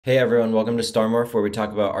Hey everyone, welcome to StarMorph, where we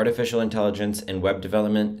talk about artificial intelligence and web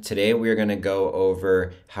development. Today we are going to go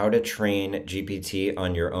over how to train GPT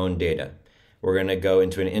on your own data. We're going to go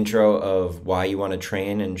into an intro of why you want to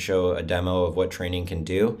train and show a demo of what training can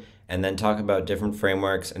do, and then talk about different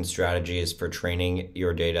frameworks and strategies for training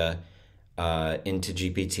your data into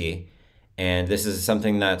GPT. And this is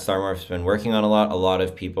something that StarMorph's been working on a lot. A lot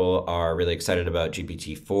of people are really excited about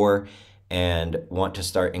GPT-4 and want to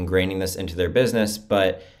start ingraining this into their business,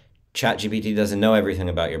 but ChatGPT doesn't know everything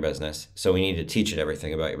about your business, so we need to teach it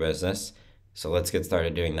everything about your business. So let's get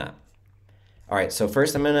started doing that. All right, so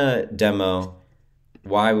first I'm gonna demo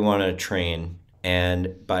why we wanna train,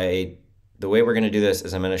 and by the way we're gonna do this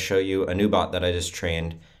is I'm gonna show you a new bot that I just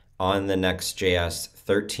trained on the Next.js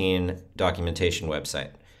 13 documentation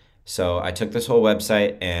website. So I took this whole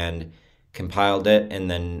website and compiled it and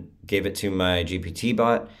then gave it to my GPT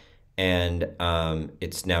bot, and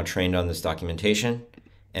it's now trained on this documentation.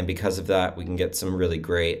 And because of that, we can get some really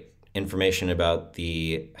great information about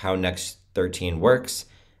how Next 13 works,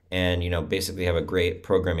 and basically have a great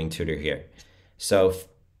programming tutor here. So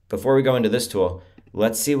before we go into this tool,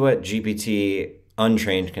 let's see what GPT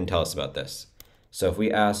untrained can tell us about this. So if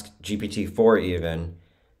we ask GPT-4 even,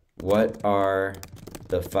 what are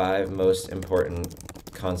the 5 most important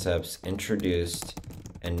concepts introduced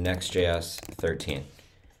in Next.js 13?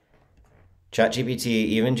 ChatGPT,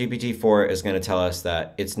 even GPT-4, is going to tell us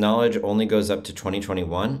that its knowledge only goes up to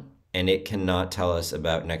 2021, and it cannot tell us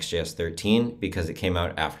about Next.js 13 because it came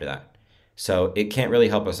out after that. So it can't really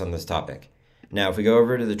help us on this topic. Now, if we go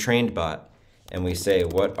over to the trained bot and we say,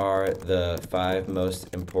 what are the 5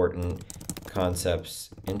 most important concepts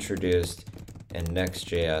introduced in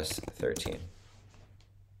Next.js 13?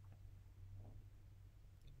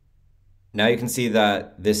 Now you can see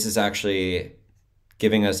that this is actually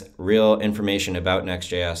giving us real information about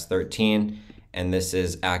Next.js 13, and this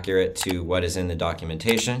is accurate to what is in the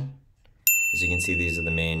documentation. As you can see, these are the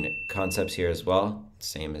main concepts here as well,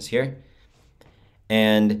 same as here.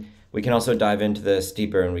 And we can also dive into this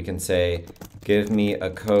deeper, and we can say, give me a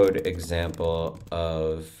code example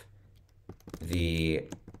of the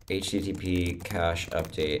HTTP cache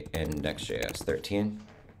update in Next.js 13.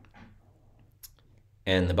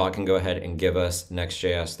 And the bot can go ahead and give us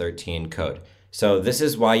Next.js 13 code. So this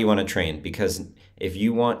is why you want to train, because if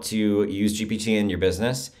you want to use GPT in your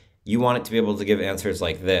business, you want it to be able to give answers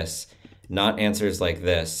like this, not answers like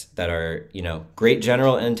this that are, great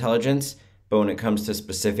general intelligence, but when it comes to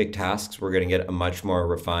specific tasks, we're going to get a much more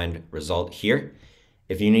refined result here.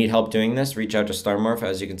 If you need help doing this, reach out to StarMorph.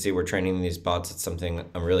 As you can see, we're training these bots. It's something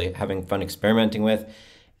I'm really having fun experimenting with.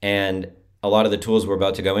 And a lot of the tools we're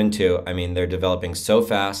about to go into, they're developing so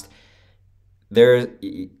fast.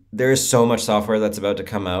 There's so much software that's about to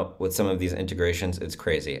come out with some of these integrations. It's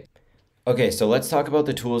crazy. Okay, so let's talk about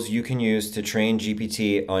the tools you can use to train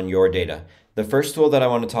GPT on your data. The first tool that I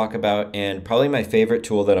want to talk about, and probably my favorite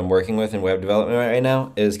tool that I'm working with in web development right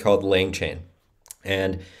now, is called Langchain.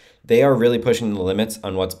 And they are really pushing the limits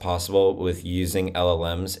on what's possible with using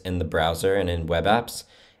LLMs in the browser and in web apps.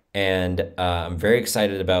 And I'm very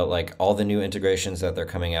excited about all the new integrations that they're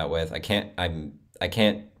coming out with. I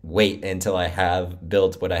can't wait until I have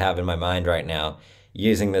built what I have in my mind right now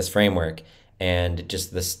using this framework, and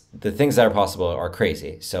just the things that are possible are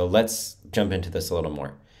crazy. So let's jump into this a little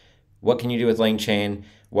more. What can you do with Langchain?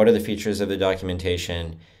 What are the features of the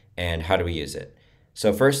documentation, and how do we use it?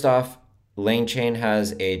 So first off, Langchain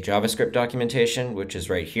has a JavaScript documentation, which is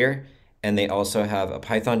right here, and they also have a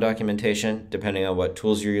Python documentation, depending on what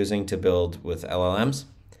tools you're using to build with LLMs.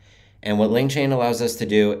 And what Langchain allows us to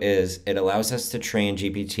do is it allows us to train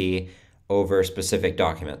GPT over specific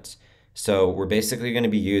documents. So we're basically going to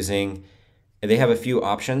be using, they have a few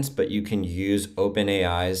options, but you can use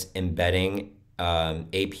OpenAI's embedding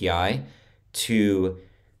API to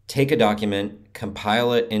take a document,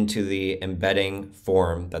 compile it into the embedding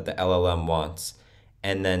form that the LLM wants,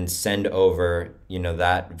 and then send over,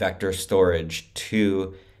 that vector storage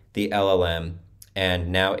to the LLM.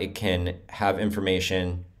 And now it can have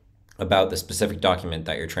information about the specific document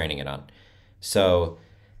that you're training it on. So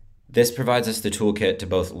this provides us the toolkit to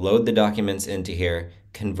both load the documents into here,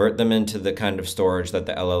 convert them into the kind of storage that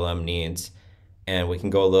the LLM needs, and we can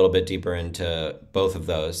go a little bit deeper into both of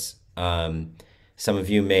those. Some of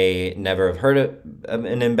you may never have heard of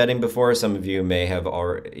an embedding before. Some of you may have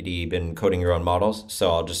already been coding your own models. So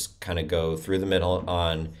I'll just kind of go through the middle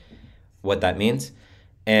on what that means.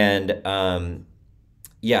 And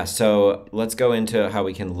yeah, so let's go into how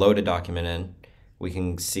we can load a document in. We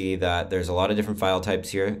can see that there's a lot of different file types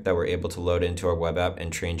here that we're able to load into our web app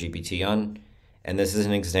and train GPT on. And this is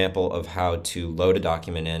an example of how to load a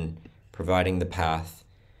document in, providing the path.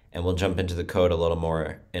 and we'll jump into the code a little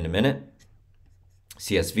more in a minute.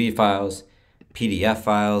 CSV files, PDF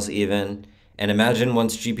files even. And imagine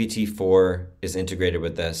once GPT-4 is integrated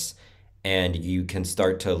with this and you can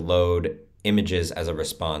start to load images as a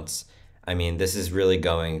response. I mean, this is really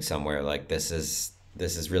going somewhere. Like this is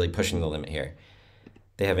really pushing the limit here.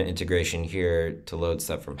 They have an integration here to load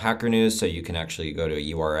stuff from Hacker News, so you can actually go to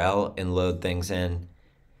a URL and load things in.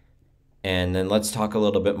 And then let's talk a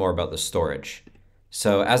little bit more about the storage.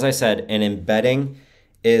 So as I said, an embedding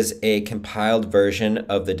is a compiled version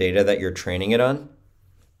of the data that you're training it on.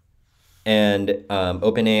 And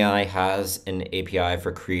OpenAI has an API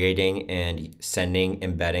for creating and sending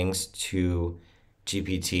embeddings to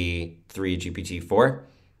GPT-3 GPT-4.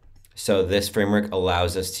 So this framework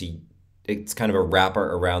allows us to, it's kind of a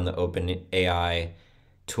wrapper around the OpenAI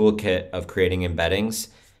toolkit of creating embeddings.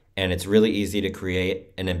 And it's really easy to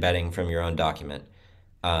create an embedding from your own document.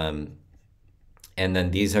 And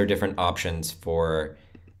then these are different options for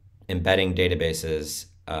embedding databases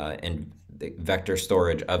and the vector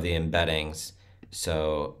storage of the embeddings.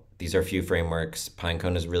 So these are a few frameworks.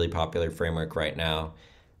 Pinecone is a really popular framework right now.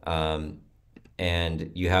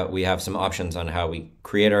 And we have some options on how we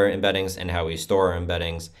create our embeddings and how we store our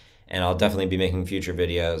embeddings. And I'll definitely be making future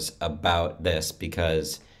videos about this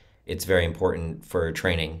because it's very important for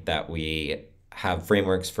training that we have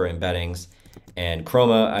frameworks for embeddings. And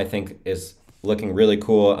Chroma, I think, is looking really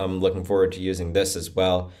cool. I'm looking forward to using this as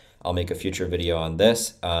well. I'll make a future video on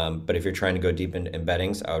this. But if you're trying to go deep into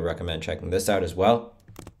embeddings, I would recommend checking this out as well.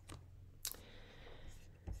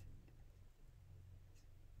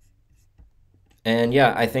 And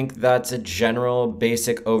yeah, I think that's a general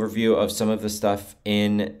basic overview of some of the stuff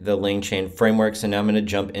in the Langchain framework. So now I'm going to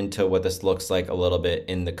jump into what this looks like a little bit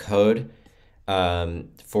in the code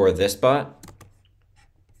for this bot.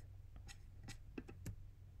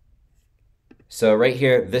 So right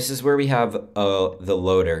here, this is where we have the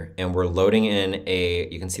loader, and we're loading in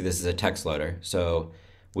you can see this is a text loader. So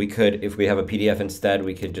we could, if we have a PDF instead,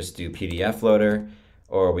 we could just do PDF loader,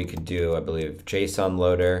 or we could do, I believe, JSON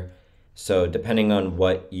loader. So depending on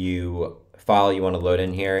what file you want to load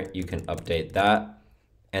in here, you can update that.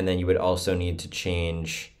 And then you would also need to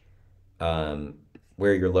change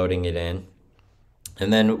where you're loading it in.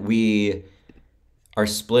 And then we are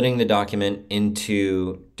splitting the document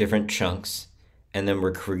into different chunks. And then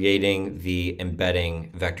we're creating the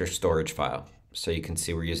embedding vector storage file. So you can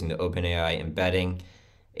see we're using the OpenAI embedding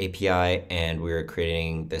API, and we're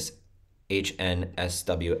creating this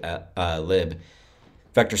HNSW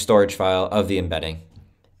vector storage file of the embedding.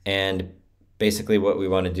 And basically what we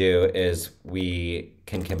want to do is we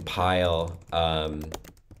can compile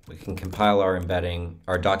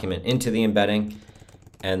our document into the embedding,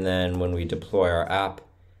 and then when we deploy our app,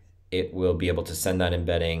 it will be able to send that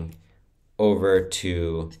embedding over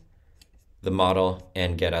to the model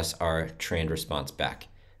and get us our trained response back.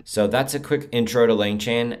 So that's a quick intro to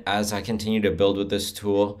Langchain. As I continue to build with this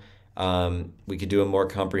tool, we could do a more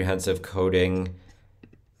comprehensive coding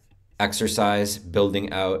exercise,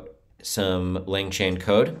 building out some Langchain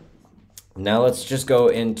code. Now let's just go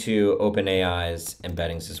into OpenAI's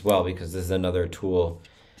embeddings as well, because this is another tool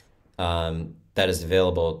that is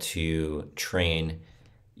available to train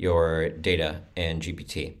your data and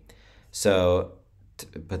GPT. So to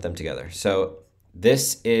put them together. So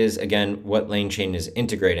this is, again, what Langchain is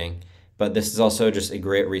integrating, but this is also just a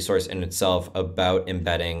great resource in itself about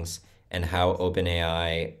embeddings and how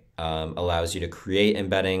OpenAI allows you to create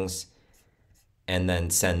embeddings and then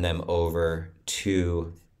send them over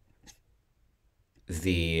to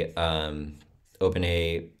the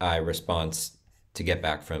OpenAI response to get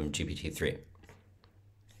back from GPT-3.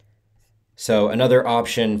 So another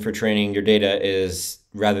option for training your data is,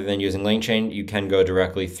 rather than using Langchain, you can go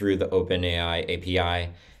directly through the OpenAI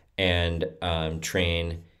API and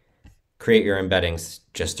create your embeddings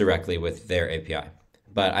just directly with their API.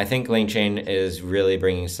 But I think Langchain is really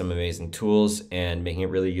bringing some amazing tools and making it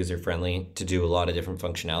really user-friendly to do a lot of different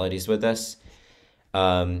functionalities with this.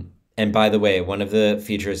 And by the way, one of the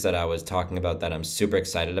features that I was talking about that I'm super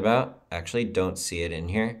excited about, I actually don't see it in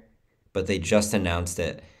here, but they just announced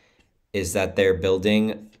it, is that they're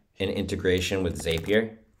building an integration with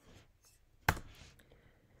Zapier.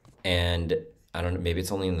 And I don't know, maybe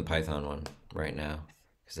it's only in the Python one right now,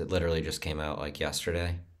 because it literally just came out like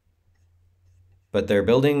yesterday. But they're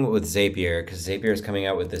building with Zapier, because Zapier is coming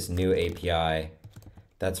out with this new API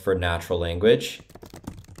that's for natural language.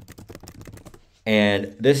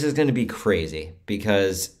 And this is going to be crazy,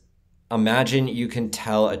 because imagine you can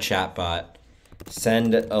tell a chatbot,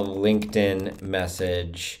 send a LinkedIn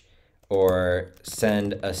message or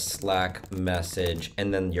send a Slack message,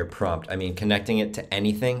 and then your prompt. I mean, connecting it to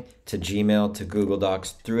anything, to Gmail, to Google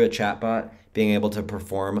Docs, through a chatbot, being able to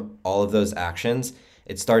perform all of those actions,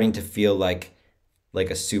 it's starting to feel like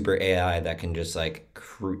a super AI that can just like,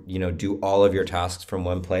 do all of your tasks from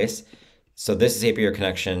one place. So this Zapier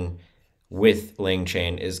connection with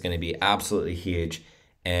Langchain is going to be absolutely huge.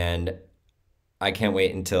 And I can't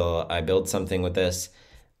wait until I build something with this.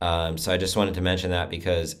 So I just wanted to mention that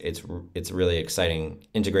because it's really exciting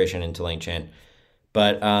integration into Langchain.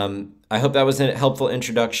 But I hope that was a helpful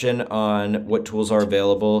introduction on what tools are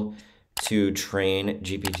available to train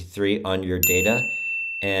GPT-3 on your data.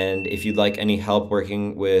 And if you'd like any help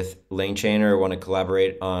working with Langchain or want to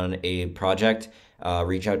collaborate on a project,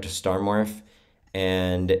 reach out to Starmorph,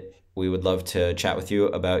 and we would love to chat with you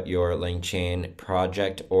about your Langchain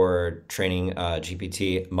project or training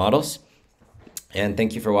GPT models. And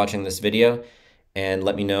thank you for watching this video. And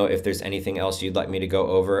let me know if there's anything else you'd like me to go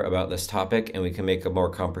over about this topic, and we can make a more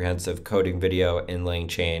comprehensive coding video in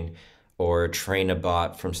Langchain or train a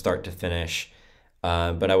bot from start to finish.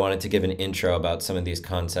 But I wanted to give an intro about some of these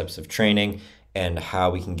concepts of training and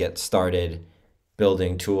how we can get started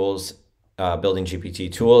building tools, building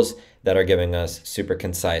GPT tools that are giving us super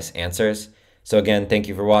concise answers. So again, thank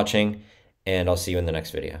you for watching, and I'll see you in the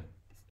next video.